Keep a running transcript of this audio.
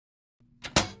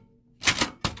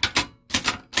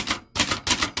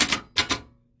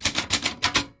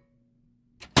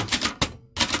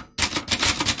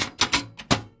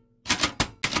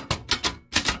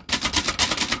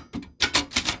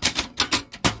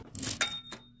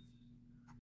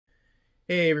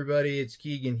Hey everybody, it's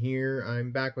Keegan here.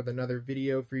 I'm back with another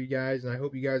video for you guys, and I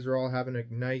hope you guys are all having a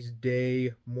nice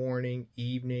day, morning,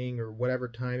 evening, or whatever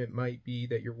time it might be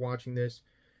that you're watching this.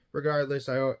 Regardless,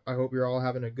 I hope you're all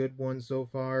having a good one so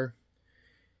far.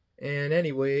 And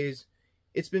anyways,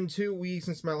 it's been 2 weeks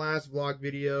since my last vlog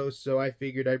video, so I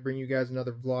figured I'd bring you guys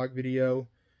another vlog video.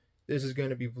 This is going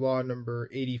to be vlog number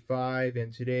 85,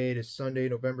 and today it is Sunday,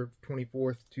 November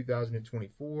 24th,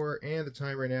 2024, and the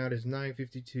time right now is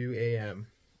 9:52 a.m.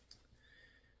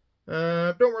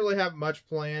 Don't really have much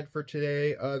planned for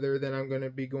today, other than I'm going to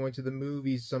be going to the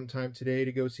movies sometime today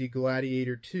to go see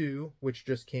Gladiator 2, which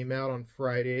just came out on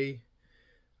Friday.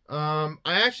 I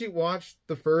actually watched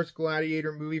the first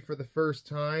Gladiator movie for the first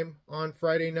time on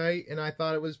Friday night, and I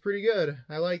thought it was pretty good.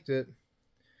 I liked it.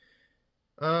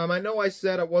 I know I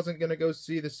said I wasn't going to go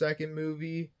see the second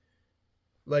movie,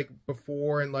 like,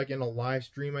 before, and, like, in a live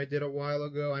stream I did a while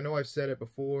ago. I know I've said it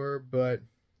before, but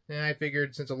I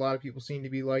figured since a lot of people seem to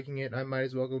be liking it, I might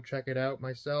as well go check it out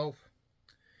myself.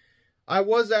 I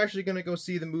was actually going to go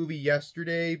see the movie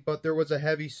yesterday, but there was a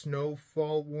heavy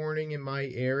snowfall warning in my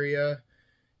area,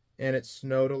 and it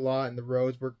snowed a lot, and the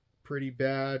roads were pretty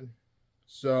bad,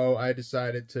 so I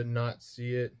decided to not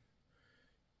see it.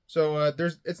 So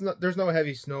there's no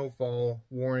heavy snowfall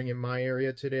warning in my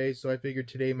area today, so I figured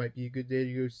today might be a good day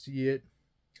to go see it.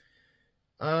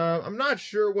 I'm not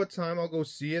sure what time I'll go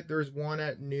see it. There's one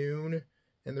at noon,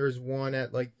 and there's one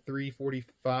at like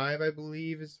 3:45, I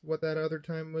believe is what that other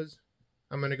time was.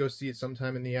 I'm gonna go see it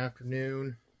sometime in the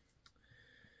afternoon.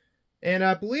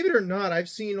 And believe it or not, I've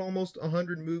seen almost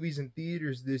 100 movies in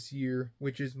theaters this year,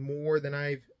 which is more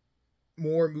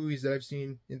movies that I've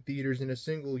seen in theaters in a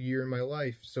single year in my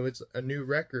life. So it's a new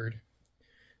record,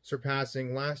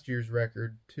 surpassing last year's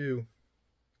record too.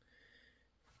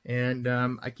 And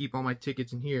I keep all my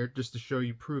tickets in here just to show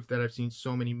you proof that I've seen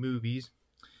so many movies.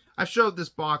 I've showed this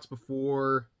box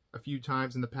before a few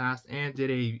times in the past, and did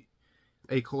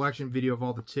a collection video of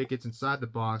all the tickets inside the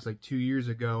box like 2 years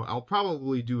ago. I'll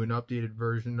probably do an updated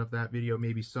version of that video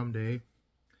maybe someday.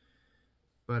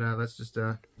 But let's just,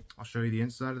 I'll show you the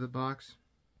inside of the box.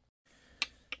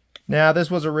 Now,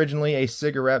 this was originally a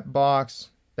cigarette box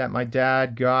that my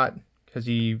dad got because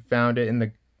he found it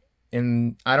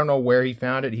I don't know where he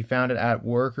found it. He found it at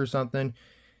work or something,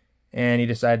 and he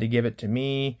decided to give it to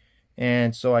me,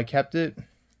 and so I kept it.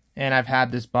 And I've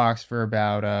had this box for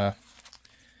about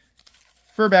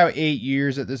 8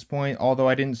 years at this point, although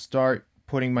I didn't start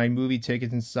putting my movie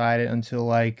tickets inside it until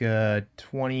like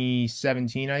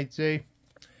 2017, I'd say.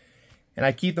 And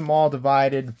I keep them all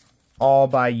divided all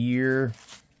by year.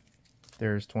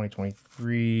 There's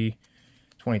 2023,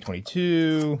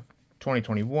 2022,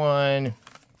 2021,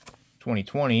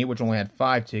 2020, which only had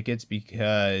 5 tickets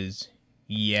because,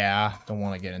 yeah, don't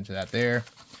want to get into that there.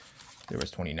 There was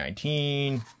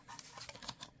 2019,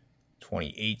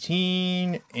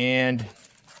 2018, and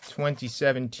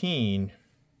 2017.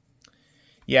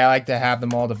 Yeah, I like to have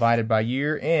them all divided by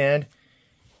year. And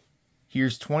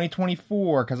here's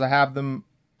 2024, because I have them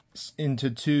into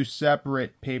 2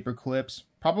 separate paper clips.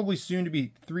 Probably soon to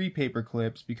be 3 paper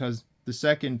clips, because the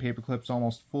second paper clip's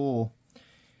almost full.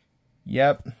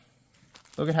 Yep.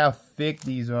 Look at how thick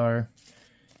these are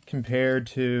compared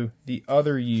to the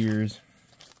other years.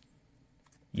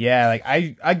 Yeah, like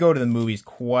I go to the movies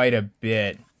quite a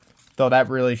bit. Though that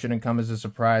really shouldn't come as a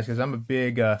surprise, because I'm a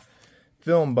big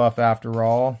film buff after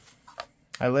all.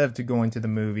 I live to go into the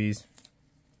movies.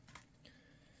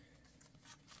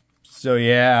 So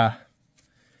yeah,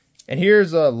 and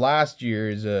here's last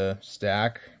year's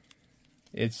stack.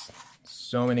 It's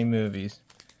so many movies,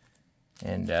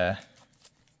 and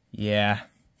yeah,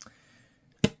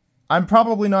 I'm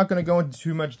probably not going to go into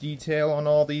too much detail on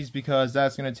all these because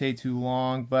that's going to take too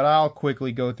long, but I'll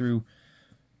quickly go through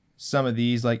some of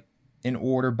these, like in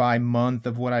order by month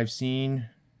of what I've seen,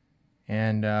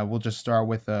 and we'll just start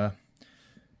with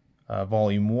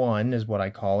volume 1 is what I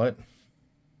call it.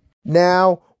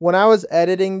 Now, when I was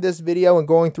editing this video and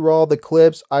going through all the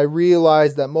clips, I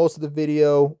realized that most of the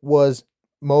video was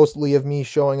mostly of me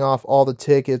showing off all the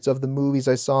tickets of the movies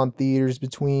I saw in theaters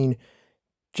between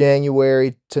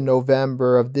January to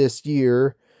November of this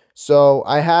year. So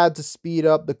I had to speed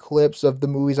up the clips of the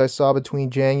movies I saw between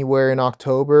January and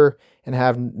October and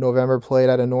have November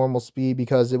played at a normal speed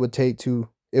because it would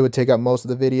take up most of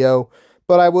the video.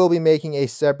 But I will be making a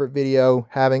separate video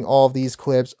having all of these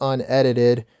clips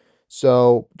unedited.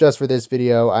 So just for this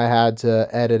video, I had to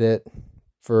edit it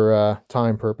for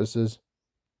time purposes.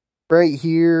 Right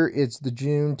here, it's the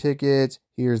June tickets.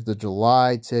 Here's the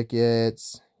July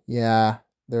tickets. Yeah,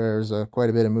 there's quite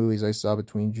a bit of movies I saw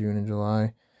between June and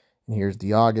July. And here's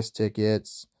the August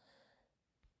tickets.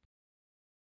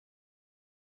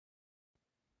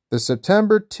 the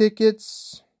September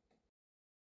tickets,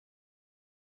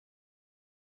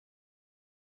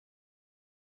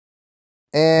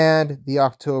 and the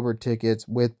October tickets,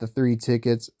 with the 3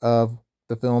 tickets of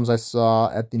the films I saw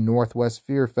at the Northwest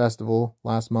Fear Festival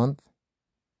last month.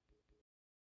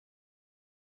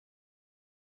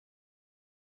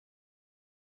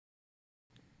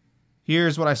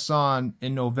 Here's what I saw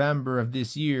in November of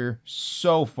this year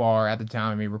so far at the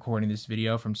time of me recording this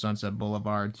video, from Sunset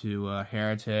Boulevard to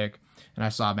Heretic. And I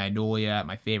saw Magnolia at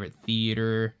my favorite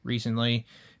theater recently.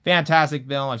 Fantastic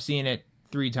film. I've seen it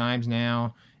 3 times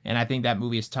now. And I think that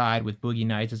movie is tied with Boogie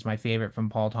Nights as my favorite from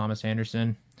Paul Thomas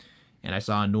Anderson. And I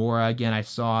saw Nora again. I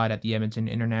saw it at the Edmonton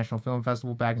International Film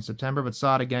Festival back in September, but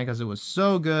saw it again because it was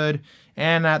so good.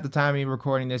 And at the time of me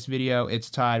recording this video,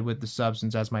 it's tied with The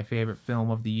Substance as my favorite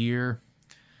film of the year.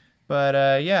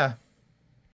 But, yeah.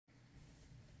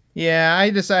 Yeah, I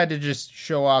decided to just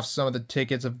show off some of the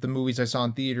tickets of the movies I saw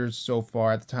in theaters so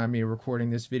far at the time of me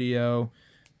recording this video.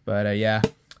 But, yeah.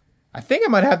 I think I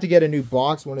might have to get a new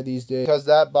box one of these days, because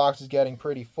that box is getting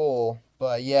pretty full.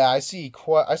 But yeah, I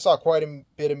saw quite a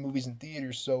bit of movies in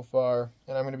theaters so far,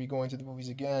 and I'm going to be going to the movies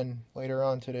again later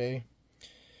on today.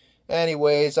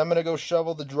 Anyways, I'm going to go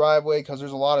shovel the driveway because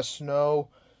there's a lot of snow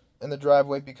in the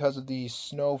driveway because of the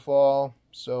snowfall,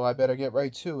 so I better get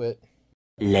right to it.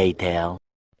 Later.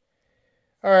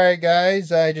 Alright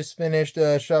guys, I just finished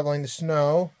shoveling the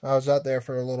snow. I was out there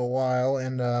for a little while,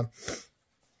 and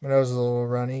my nose is a little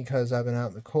runny because I've been out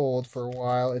in the cold for a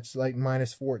while. It's like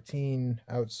minus 14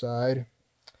 outside.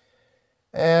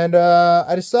 And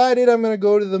I decided I'm going to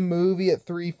go to the movie at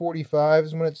 3:45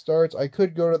 is when it starts. I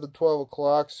could go to the 12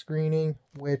 o'clock screening,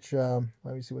 which, let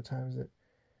me see, what time is it?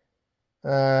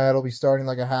 It'll be starting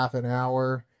like a half an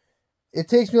hour. It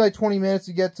takes me like 20 minutes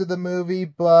to get to the movie,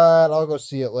 but I'll go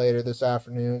see it later this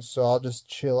afternoon. So I'll just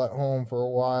chill at home for a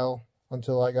while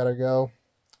until I gotta go.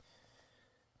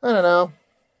 I don't know.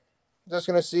 Just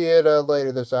gonna see it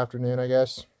later this afternoon, I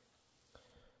guess.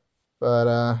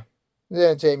 But it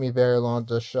didn't take me very long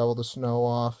to shovel the snow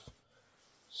off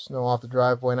the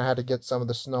driveway, and I had to get some of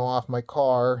the snow off my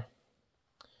car.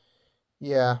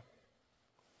 Yeah,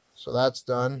 so that's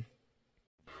done.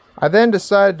 I then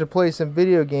decided to play some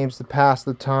video games to pass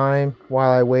the time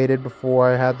while I waited before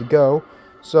I had to go.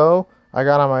 So I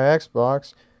got on my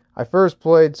Xbox. I first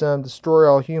played some Destroy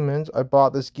All Humans. I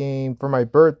bought this game for my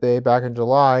birthday back in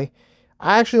July.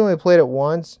 I actually only played it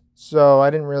once, so I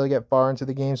didn't really get far into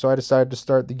the game, so I decided to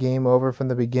start the game over from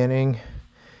the beginning.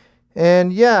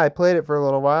 And yeah, I played it for a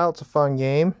little while. It's a fun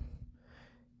game.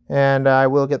 And I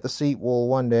will get the sequel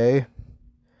one day.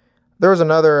 There was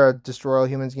another Destroy All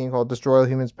Humans game called Destroy All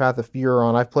Humans Path of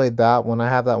Furon. I've played that one. I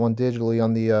have that one digitally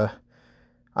on the,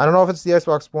 I don't know if it's the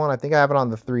Xbox One. I think I have it on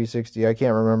the 360. I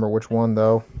can't remember which one,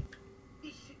 though.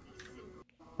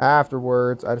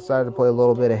 Afterwards, I decided to play a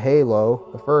little bit of Halo,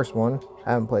 the first one.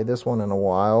 I haven't played this one in a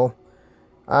while.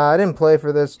 I didn't play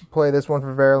this one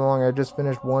for very long. I just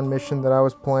finished one mission that I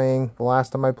was playing the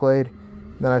last time I played.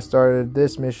 Then I started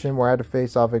this mission where I had to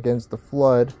face off against the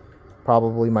Flood.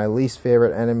 Probably my least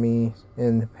favorite enemy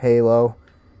in Halo.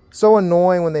 So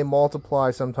annoying when they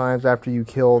multiply sometimes after you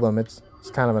kill them. It's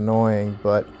kind of annoying,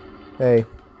 but hey,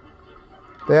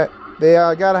 they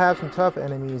gotta have some tough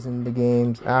enemies in the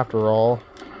games after all.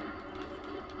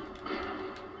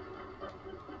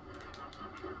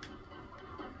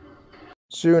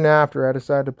 Soon after, I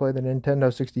decided to play the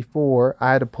Nintendo 64.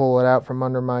 I had to pull it out from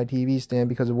under my TV stand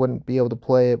because I wouldn't be able to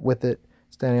play it with it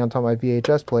standing on top of my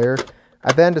VHS player.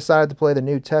 I then decided to play the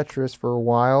new Tetris for a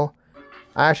while.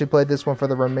 I actually played this one for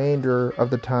the remainder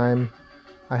of the time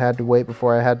I had to wait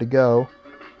before I had to go.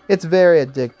 It's very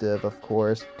addictive, of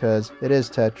course, because it is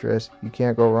Tetris. You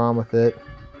can't go wrong with it.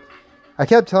 I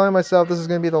kept telling myself this is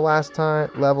going to be the last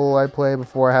level I play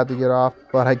before I had to get off,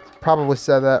 but I probably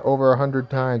said that over 100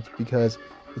 times because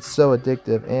it's so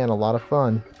addictive and a lot of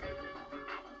fun.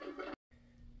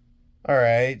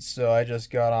 Alright, so I just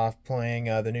got off playing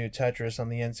the new Tetris on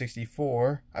the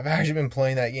N64. I've actually been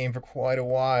playing that game for quite a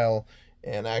while,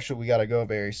 and actually we gotta go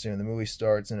very soon. The movie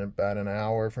starts in about an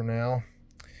hour from now.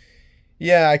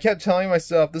 Yeah, I kept telling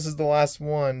myself this is the last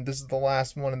one,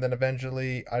 and then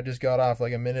eventually I just got off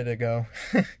like a minute ago.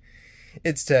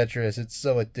 It's Tetris, it's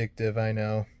so addictive, I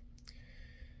know.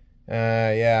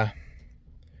 Yeah.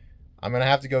 I'm gonna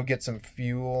have to go get some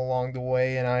fuel along the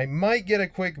way, and I might get a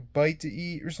quick bite to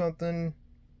eat or something,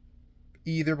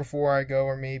 either before I go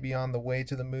or maybe on the way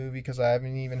to the movie, because I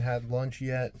haven't even had lunch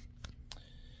yet.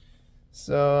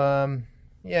 So,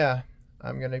 yeah,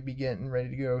 I'm gonna be getting ready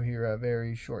to go here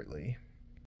very shortly.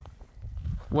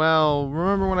 Well,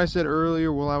 remember when I said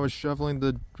earlier while I was shoveling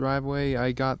the driveway,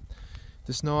 I got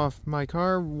the snow off my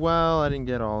car. Well, I didn't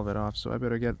get all of it off, so I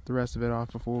better get the rest of it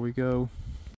off before we go.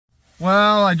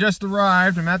 Well, I just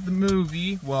arrived. I'm at the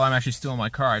movie. Well, I'm actually still in my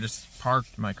car. I just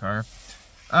parked my car.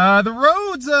 The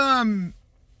roads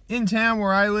in town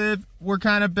where I live were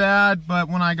kind of bad, but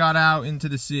when I got out into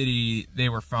the city, they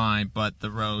were fine. But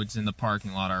the roads in the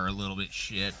parking lot are a little bit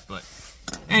shit. But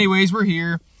anyways, we're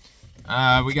here.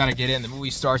 We gotta get in. The movie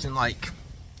starts in like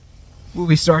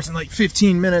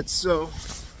 15 minutes, so,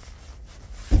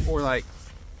 or like,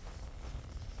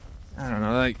 I don't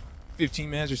know, like 15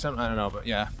 minutes or something. I don't know, but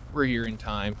yeah, we're here in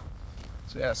time.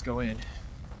 So yeah, let's go in.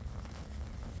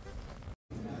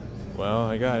 Well,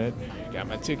 I got it. Got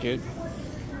my ticket.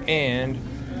 And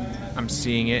I'm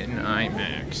seeing it in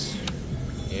IMAX.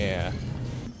 Yeah.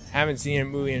 Haven't seen a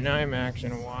movie in IMAX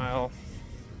in a while.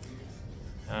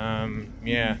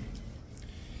 Yeah.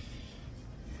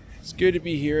 It's good to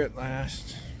be here at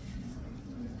last.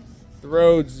 The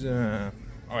roads, oh yeah,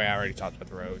 I already talked about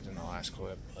the roads in the last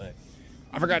clip, but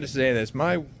I forgot to say this.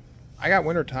 I got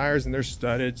winter tires and they're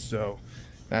studded, so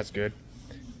that's good.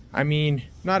 I mean,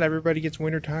 not everybody gets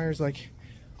winter tires. Like,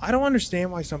 I don't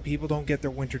understand why some people don't get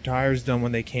their winter tires done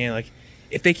when they can. Like,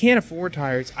 if they can't afford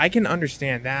tires, I can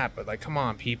understand that, but like, come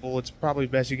on, people. It's probably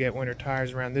best you get winter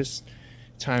tires around this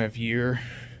time of year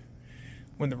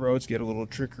when the roads get a little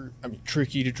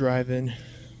tricky to drive in,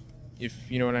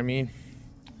 if you know what I mean.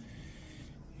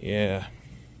 Yeah.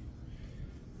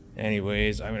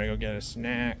 Anyways, I'm gonna go get a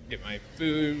snack, get my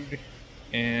food,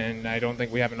 and I don't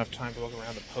think we have enough time to look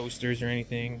around the posters or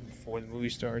anything before the movie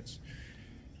starts.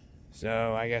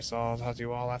 So I guess I'll talk to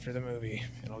you all after the movie,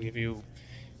 and I'll give you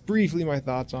briefly my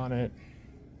thoughts on it.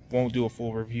 Won't do a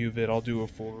full review of it. I'll do a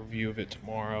full review of it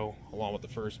tomorrow, along with the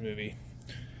first movie.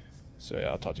 So yeah,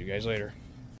 I'll talk to you guys later.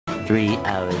 3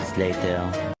 hours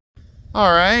later.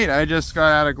 Alright, I just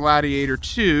got out of Gladiator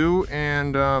 2,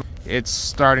 and it's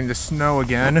starting to snow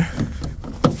again.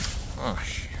 Oh,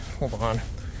 hold on.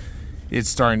 It's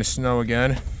starting to snow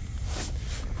again.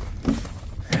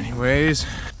 Anyways,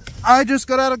 I just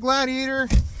got out of Gladiator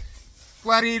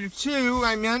 2,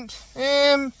 I meant,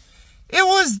 and it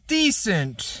was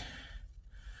decent.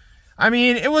 I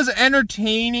mean, it was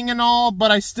entertaining and all,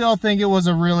 but I still think it was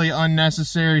a really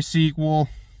unnecessary sequel.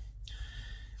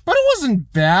 But it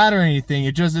wasn't bad or anything.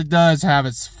 It does have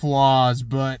its flaws,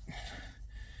 but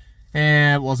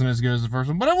it wasn't as good as the first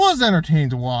one. But it was entertaining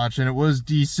to watch, and it was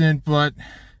decent, but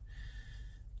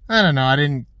I don't know. I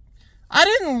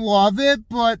didn't love it,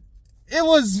 but it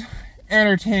was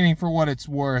entertaining for what it's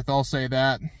worth. I'll say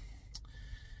that.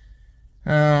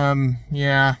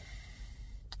 Yeah.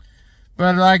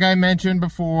 But like I mentioned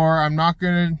before, I'm not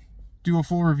gonna do a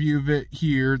full review of it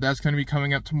here. That's going to be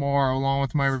coming up tomorrow along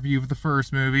with my review of the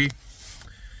first movie.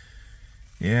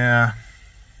 Yeah.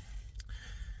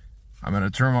 I'm going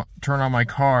to turn on my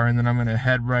car and then I'm going to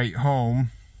head right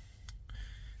home.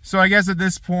 So I guess at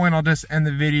this point I'll just end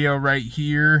the video right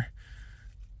here.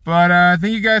 But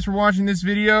thank you guys for watching this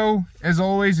video. As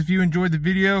always, if you enjoyed the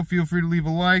video, feel free to leave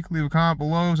a like, leave a comment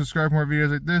below, subscribe for more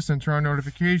videos like this, and turn on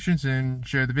notifications and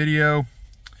share the video.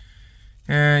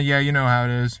 And yeah, you know how it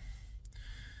is.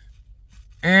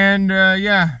 And,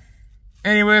 yeah.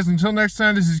 Anyways, until next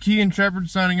time, this is Keegan Shepard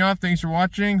signing off. Thanks for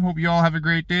watching. Hope you all have a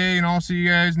great day, and I'll see you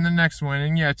guys in the next one.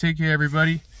 And, yeah, take care,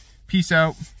 everybody. Peace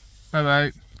out.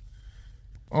 Bye-bye.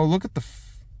 Oh, look at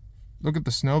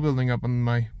the snow building up on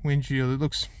my windshield. It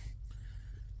looks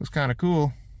kind of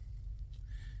cool.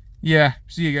 Yeah,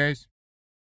 see you guys.